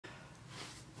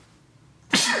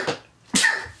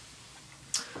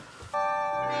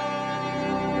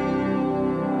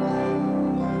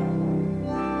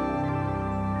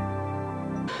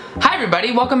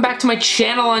everybody, welcome back to my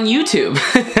channel on YouTube.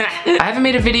 I haven't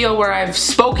made a video where I've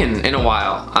spoken in a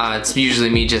while. It's usually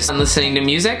me just listening to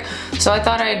music, so I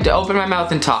thought I'd open my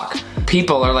mouth and talk.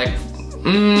 People are like,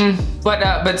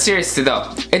 but seriously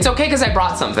though, it's okay because I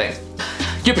brought something.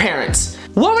 Your parents.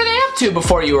 What were they up to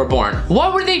before you were born?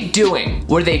 What were they doing?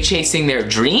 Were they chasing their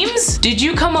dreams? Did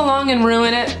you come along and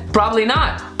ruin it? Probably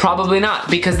not. Probably not,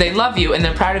 because they love you and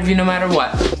they're proud of you no matter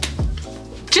what.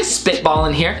 Just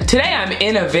spitballing here. Today I'm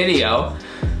in a video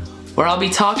where I'll be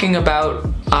talking about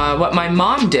what my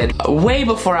mom did way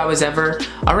before I was ever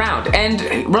around.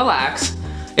 And relax,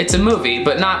 it's a movie,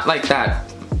 but not like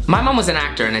that. My mom was an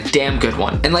actor and a damn good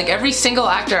one. And like every single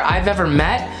actor I've ever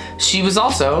met, she was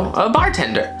also a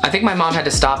bartender. I think my mom had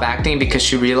to stop acting because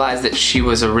she realized that she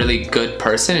was a really good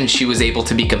person and she was able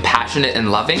to be compassionate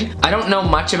and loving. I don't know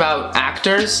much about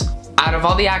actors. Out of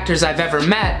all the actors I've ever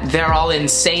met, they're all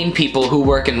insane people who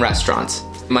work in restaurants.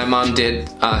 My mom did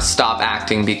stop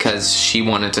acting because she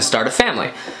wanted to start a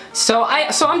family. So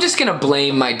I'm just gonna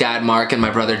blame my dad Mark and my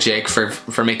brother Jake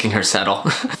for making her settle.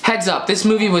 Heads up, this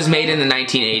movie was made in the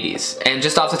 1980s. And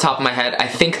just off the top of my head, I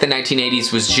think the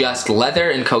 1980s was just leather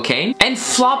and cocaine and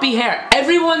floppy hair.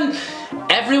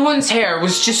 Everyone's hair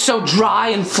was just so dry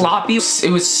and floppy.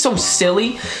 It was so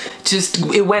silly.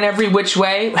 It went every which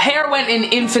way. Hair went in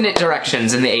infinite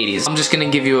directions in the 80s. I'm just gonna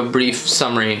give you a brief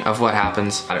summary of what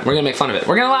happens. We're gonna make fun of it.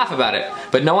 We're gonna laugh about it,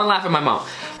 but no one laugh at my mom.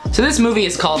 So this movie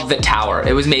is called The Tower.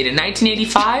 It was made in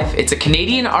 1985. It's a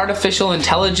Canadian artificial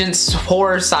intelligence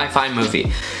horror sci-fi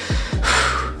movie.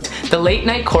 The late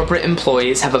night corporate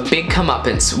employees have a big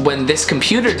comeuppance when this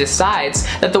computer decides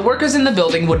that the workers in the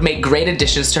building would make great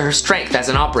additions to her strength as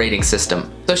an operating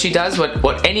system. So she does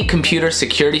what any computer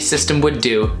security system would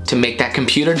do to make that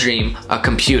computer dream a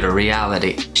computer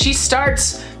reality. She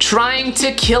starts trying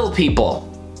to kill people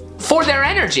for their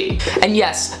energy. And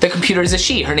yes, the computer is a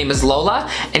she. Her name is Lola,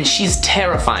 and she's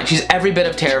terrifying. She's every bit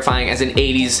of terrifying as an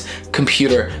 80s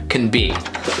computer can be.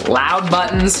 Loud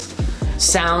buttons,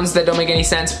 sounds that don't make any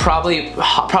sense, probably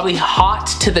hot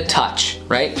to the touch,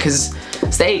 right? Because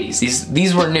it's the 80s,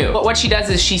 these were new. But what she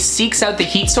does is she seeks out the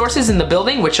heat sources in the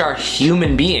building, which are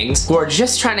human beings who are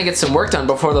just trying to get some work done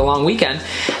before the long weekend,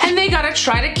 and they gotta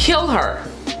try to kill her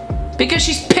because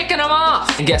she's picking them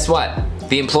off. And guess what?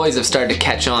 The employees have started to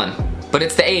catch on. But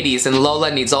it's the 80s and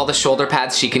Lola needs all the shoulder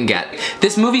pads she can get.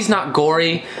 This movie's not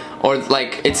gory or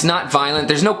like, it's not violent.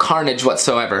 There's no carnage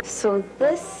whatsoever. So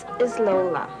this is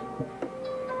Lola.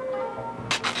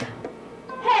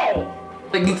 Hey!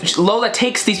 Like, Lola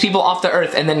takes these people off the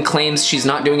earth and then claims she's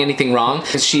not doing anything wrong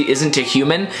because she isn't a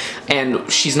human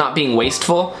and she's not being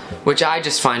wasteful, which I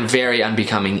just find very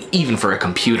unbecoming, even for a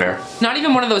computer. Not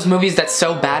even one of those movies that's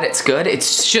so bad it's good,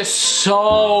 it's just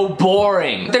so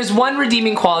boring. There's one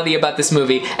redeeming quality about this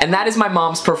movie, and that is my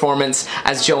mom's performance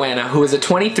as Joanna, who is a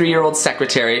 23-year-old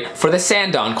secretary for the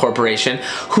Sandon Corporation,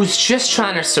 who's just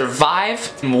trying to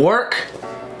survive and work.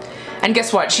 And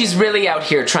guess what? She's really out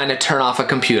here trying to turn off a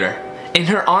computer. In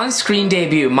her on-screen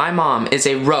debut, my mom is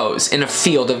a rose in a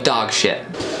field of dog shit.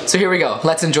 So here we go,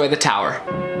 let's enjoy The Tower.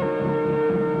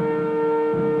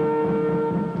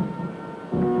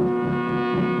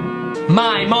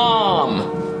 My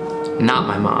mom! Not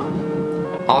my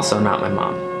mom. Also not my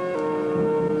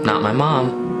mom. Not my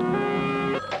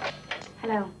mom.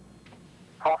 Hello.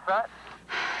 All set?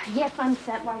 Yes, I'm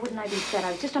set. Why wouldn't I be set?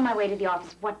 I was just on my way to the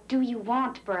office. What do you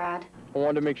want, Brad? I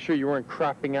wanted to make sure you weren't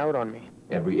crapping out on me.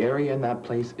 Every area in that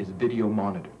place is video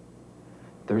monitored.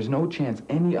 There's no chance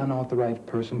any unauthorized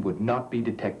person would not be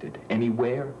detected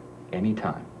anywhere,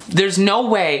 anytime. There's no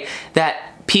way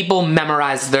that people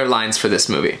memorized their lines for this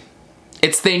movie.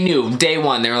 They knew, day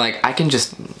one, they were like, I can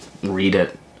just read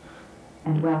it.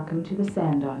 And welcome to the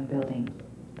Sandon building,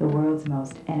 the world's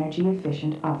most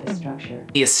energy-efficient office structure.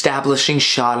 The establishing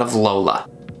shot of Lola.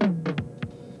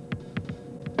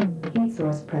 Heat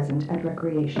source present at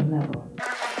recreation level.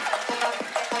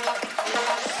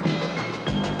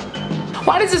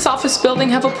 Why does this office building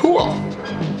have a pool?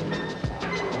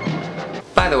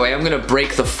 By the way, I'm gonna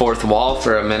break the fourth wall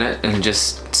for a minute and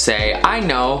just say, I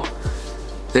know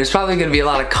there's probably gonna be a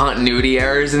lot of continuity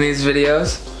errors in these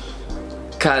videos,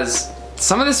 because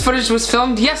some of this footage was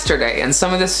filmed yesterday and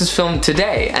some of this is filmed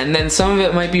today, and then some of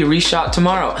it might be reshot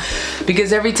tomorrow,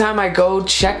 because every time I go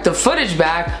check the footage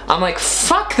back, I'm like,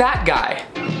 fuck that guy.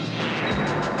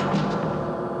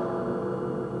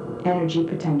 Energy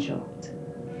potential.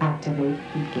 Activate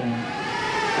begin.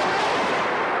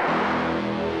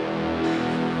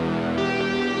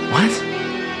 What?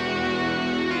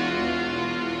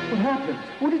 What happened?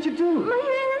 What did you do?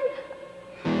 My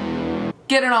hand!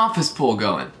 Get an office pool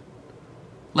going.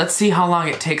 Let's see how long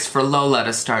it takes for Lola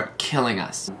to start killing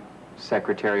us.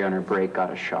 secretary on her break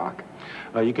got a shock.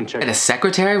 You can check. And a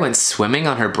secretary went swimming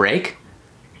on her break?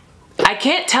 I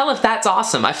can't tell if that's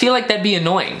awesome. I feel like that'd be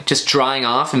annoying. Just drying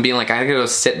off and being like, I gotta go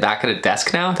sit back at a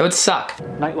desk now? That would suck.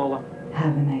 Night, Lola.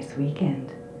 Have a nice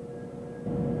weekend.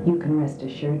 You can rest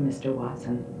assured, Mr.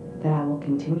 Watson, that I will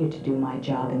continue to do my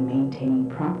job in maintaining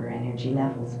proper energy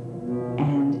levels.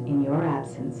 And in your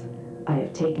absence, I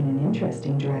have taken an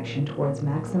interesting direction towards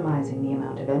maximizing the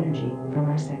amount of energy from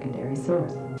our secondary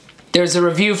source. There's a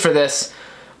review for this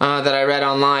that I read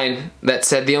online that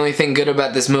said the only thing good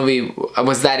about this movie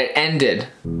was that it ended.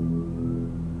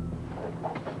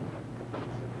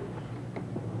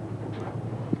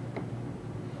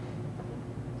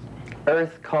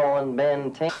 Earth calling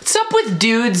Ben 10. What's up with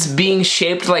dudes being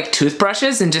shaped like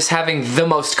toothbrushes and just having the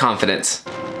most confidence?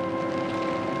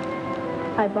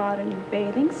 I bought a new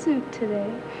bathing suit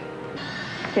today.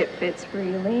 It fits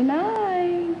really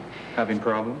nice. Having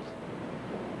problems?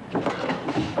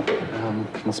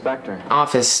 Inspector.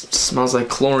 Office smells like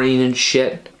chlorine and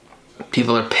shit.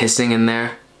 People are pissing in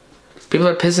there. People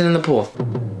are pissing in the pool.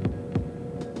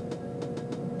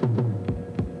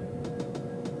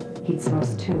 Heat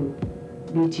source 2.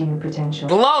 BTU potential.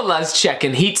 Lola's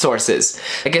checking heat sources.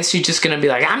 I guess she's just gonna be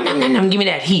like, give me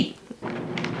that heat.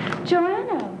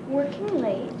 Joanna, working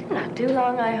late. Not too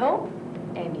long, I hope.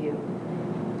 And you?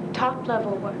 Top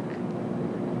level work.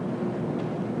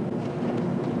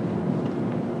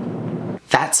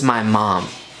 That's my mom.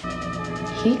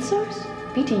 Heat source?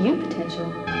 BTU potential.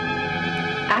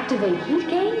 Activate heat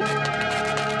gain?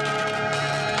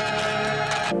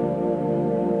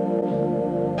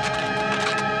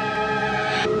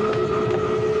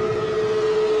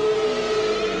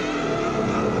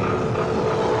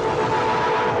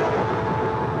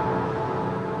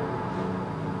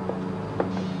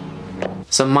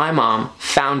 So my mom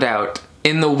found out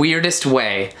in the weirdest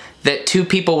way that two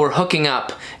people were hooking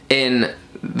up in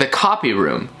the copy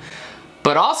room.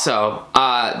 But also,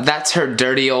 that's her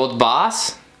dirty old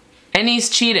boss, and he's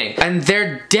cheating, and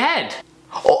they're dead.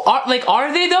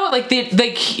 Are they though?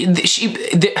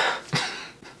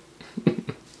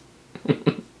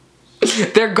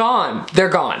 They're gone. They're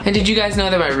gone. And did you guys know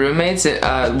that my roommate's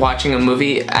watching a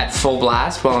movie at full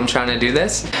blast while I'm trying to do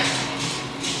this?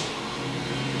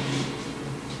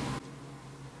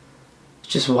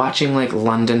 Just watching like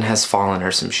London Has Fallen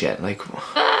or some shit. Like,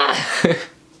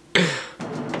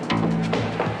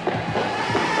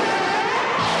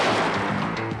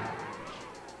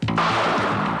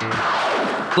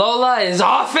 Lola is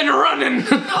off and running.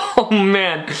 Oh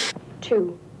man.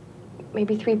 2,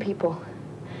 maybe 3 people.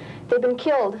 They've been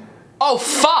killed. Oh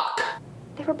fuck.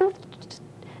 They were both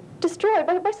destroyed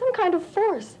by some kind of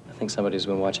force. I think somebody's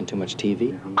been watching too much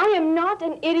TV. I am not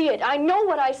an idiot. I know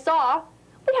what I saw.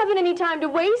 We haven't any time to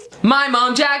waste. My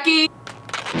mom, Jackie,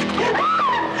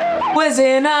 was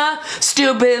in a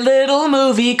stupid little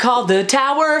movie called The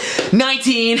Tower.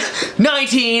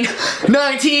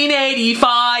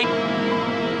 1985.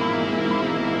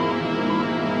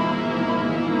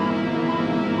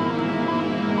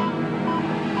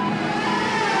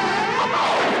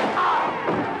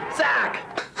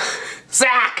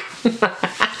 Zach!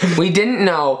 We didn't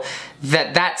know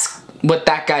that that's what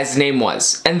that guy's name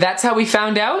was. And that's how we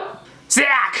found out?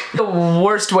 Zach! The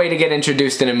worst way to get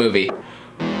introduced in a movie. You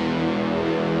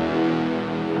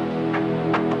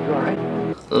alright?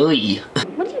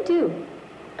 What do you do?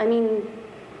 I mean,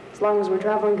 as long as we're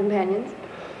traveling companions.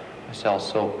 I sell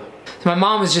soap. My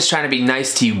mom was just trying to be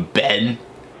nice to you, Ben.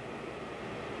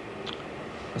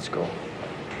 Let's go.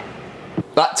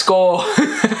 Let's go.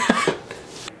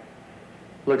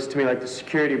 Looks to me like the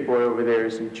security boy over there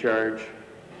is in charge.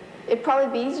 It'd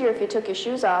probably be easier if you took your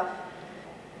shoes off.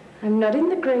 I'm not in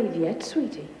the grave yet,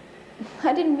 sweetie.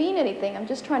 I didn't mean anything. I'm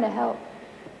just trying to help.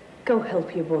 Go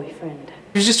help your boyfriend.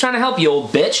 He was just trying to help you,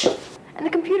 old bitch. And the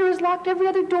computer has locked every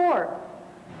other door.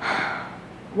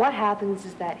 What happens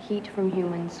is that heat from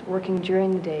humans working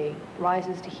during the day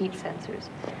rises to heat sensors.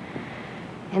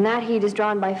 And that heat is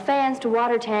drawn by fans to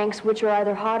water tanks, which are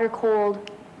either hot or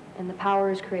cold, and the power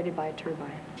is created by a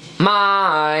turbine.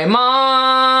 My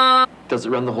mom! Does it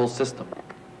run the whole system?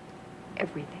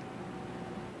 Everything.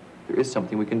 There is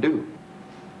something we can do.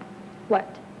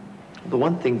 What? The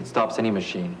one thing that stops any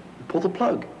machine. Pull the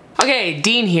plug. Okay,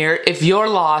 Dean here. If you're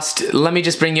lost, let me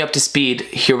just bring you up to speed.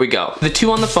 Here we go. The two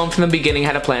on the phone from the beginning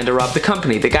had a plan to rob the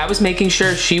company. The guy was making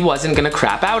sure she wasn't gonna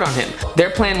crap out on him. Their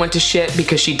plan went to shit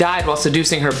because she died while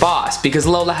seducing her boss because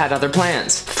Lola had other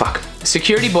plans. Fuck.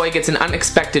 Security boy gets an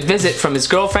unexpected visit from his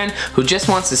girlfriend who just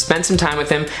wants to spend some time with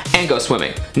him and go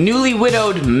swimming. Newly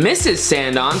widowed Mrs.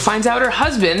 Sandon finds out her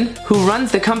husband, who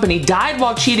runs the company, died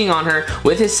while cheating on her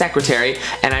with his secretary,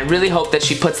 and I really hope that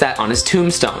she puts that on his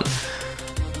tombstone.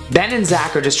 Ben and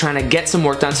Zach are just trying to get some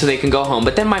work done so they can go home,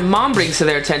 but then my mom brings to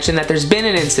their attention that there's been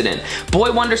an incident.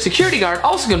 Boy Wonder security guard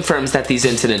also confirms that these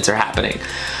incidents are happening.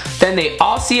 Then they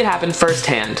all see it happen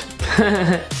firsthand.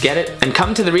 Get it? And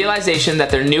come to the realization that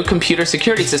their new computer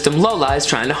security system, Lola, is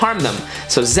trying to harm them.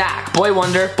 So Zach, Boy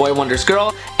Wonder's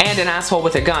girl, and an asshole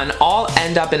with a gun all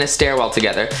end up in a stairwell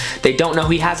together. They don't know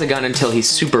he has a gun until he's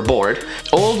super bored.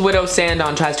 Old Widow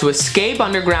Sandon tries to escape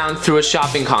underground through a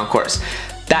shopping concourse.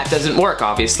 That doesn't work,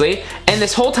 obviously, and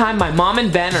this whole time my mom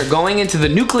and Ben are going into the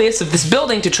nucleus of this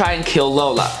building to try and kill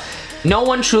Lola. No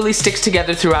one truly sticks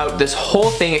together throughout this whole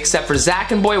thing except for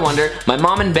Zach and Boy Wonder, my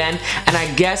mom and Ben, and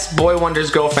I guess Boy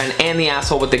Wonder's girlfriend and the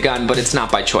asshole with the gun, but it's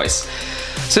not by choice.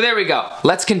 So there we go.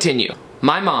 Let's continue.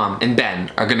 My mom and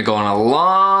Ben are gonna go on a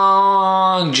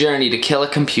long journey to kill a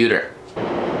computer.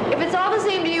 If it's all the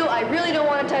same to you, I really don't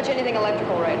want to touch anything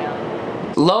electrical right now.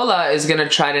 Lola is gonna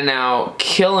try to now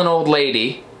kill an old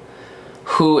lady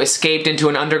who escaped into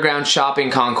an underground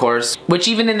shopping concourse, which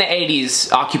even in the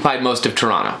 80s occupied most of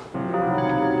Toronto.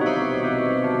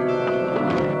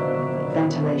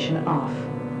 Ventilation off.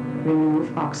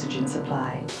 Remove oxygen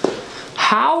supply.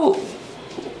 How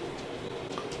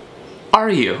are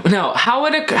you? No, how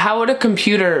would a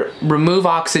computer remove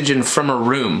oxygen from a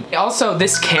room? Also,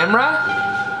 this camera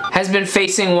has been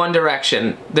facing one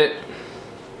direction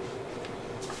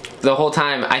the whole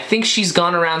time. I think she's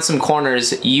gone around some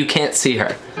corners. You can't see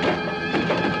her.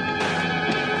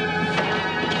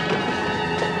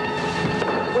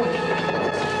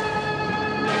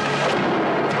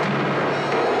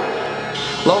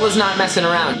 Lola's not messing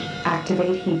around.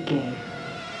 Activate heat gain.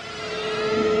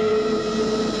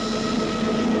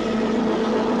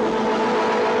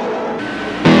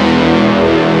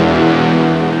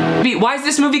 Why is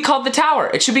this movie called The Tower?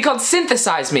 It should be called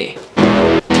Synthesize Me.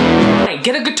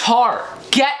 Get a guitar.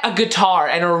 Get a guitar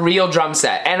and a real drum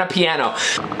set and a piano.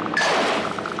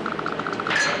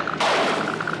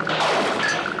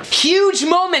 Huge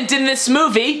moment in this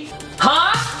movie.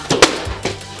 Huh?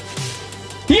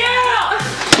 Yeah!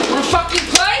 Wanna fucking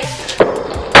play?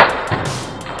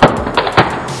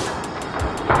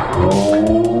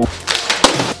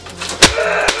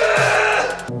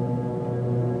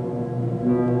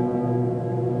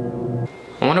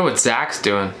 I wonder what Zach's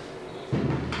doing.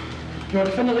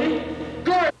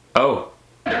 Oh.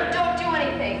 Don't do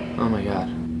anything. Oh my god.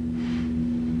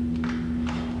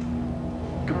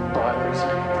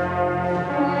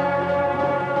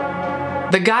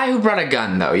 The guy who brought a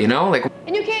gun though, you know? Like.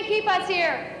 And you can't keep us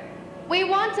here. We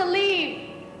want to leave.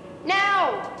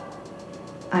 Now.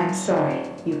 I'm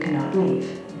sorry, you cannot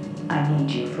leave. I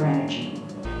need you for energy.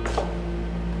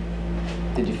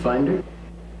 Did you find her?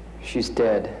 She's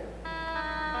dead.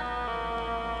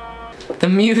 The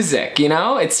music, you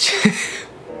know? It's just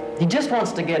He just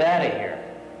wants to get out of here.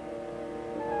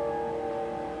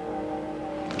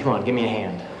 Come on, give me a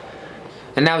hand.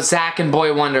 And now Zach and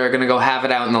Boy Wonder are gonna go have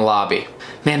it out in the lobby.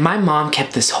 Man, my mom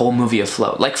kept this whole movie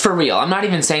afloat. Like, for real. I'm not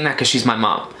even saying that because she's my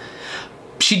mom.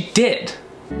 She did.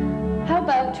 How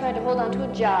about trying to hold on to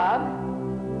a job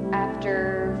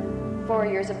after 4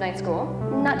 years of night school?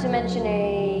 Not to mention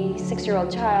a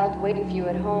 6-year-old child waiting for you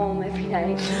at home every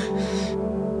night.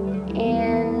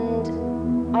 And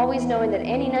always knowing that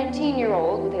any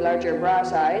 19-year-old with a larger bra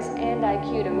size and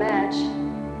IQ to match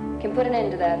can put an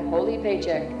end to that holy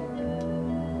paycheck.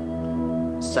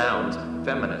 Sounds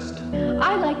feminist.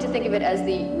 I like to think of it as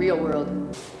the real world.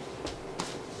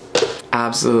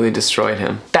 Absolutely destroyed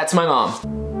him. That's my mom.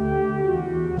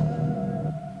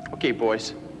 Okay,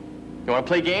 boys. You want to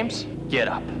play games? Get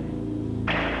up.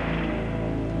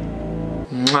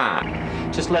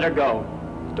 Mwah. Just let her go.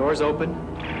 The door's open.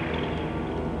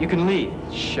 You can leave.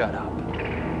 Shut up.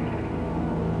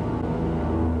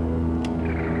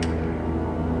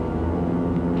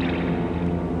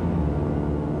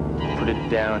 Put it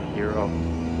down, hero.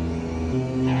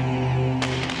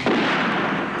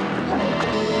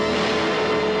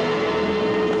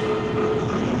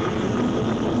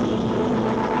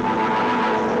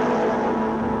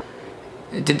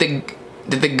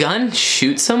 Did the gun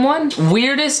shoot someone?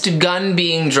 Weirdest gun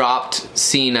being dropped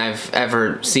scene I've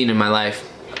ever seen in my life.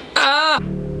 Ah!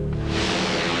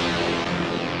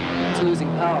 It's losing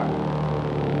power.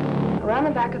 Around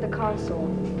the back of the console,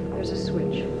 there's a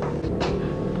switch.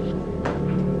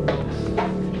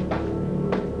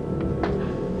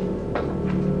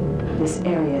 This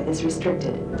area is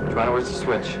restricted. Joanna, where's the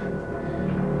switch?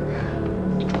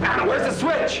 Where's the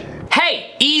switch?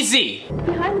 Hey, easy!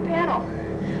 Behind the panel.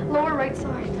 Lower right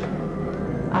side.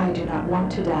 I do not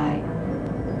want to die.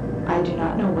 I do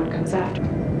not know what comes after.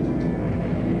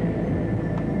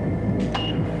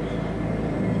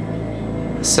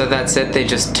 So that's it? They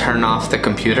just turn off the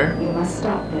computer? You must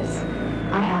stop this.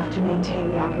 I have to maintain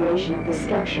the operation of this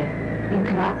structure. You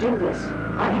cannot do this.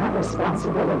 I have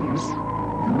responsibilities.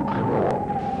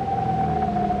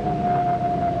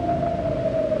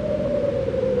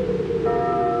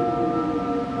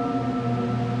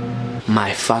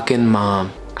 My fucking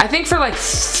mom. I think for like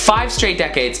 5 straight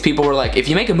decades, people were like, if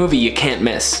you make a movie, you can't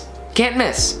miss. Can't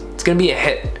miss. It's gonna be a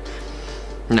hit.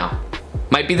 No.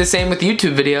 Might be the same with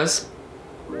YouTube videos.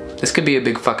 This could be a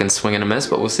big fucking swing and a miss,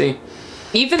 but we'll see.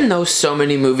 Even though so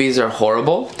many movies are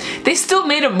horrible, they still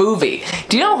made a movie.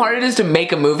 Do you know how hard it is to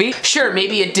make a movie? Sure,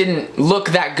 maybe it didn't look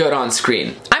that good on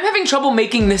screen. I'm having trouble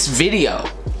making this video.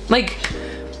 Like,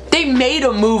 they made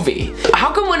a movie.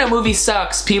 How come when a movie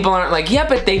sucks, people aren't like, yeah,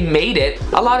 but they made it?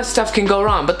 A lot of stuff can go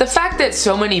wrong. But the fact that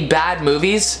so many bad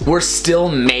movies were still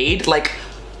made, like,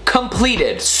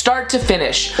 completed, start to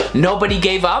finish, nobody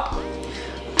gave up,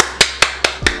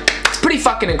 it's pretty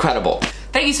fucking incredible.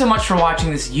 Thank you so much for watching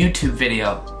this YouTube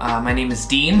video. My name is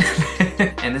Dean,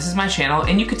 and this is my channel,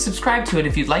 and you could subscribe to it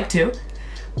if you'd like to,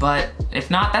 but if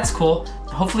not, that's cool.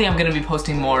 Hopefully I'm gonna be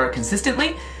posting more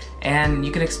consistently, and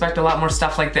you can expect a lot more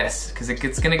stuff like this, because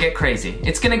it's gonna get crazy.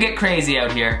 It's gonna get crazy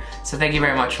out here, so thank you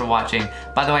very much for watching.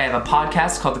 By the way, I have a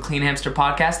podcast called The Clean Hamster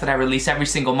Podcast that I release every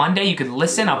single Monday. You can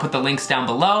listen, I'll put the links down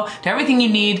below to everything you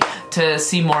need to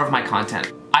see more of my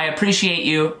content. I appreciate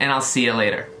you, and I'll see you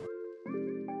later.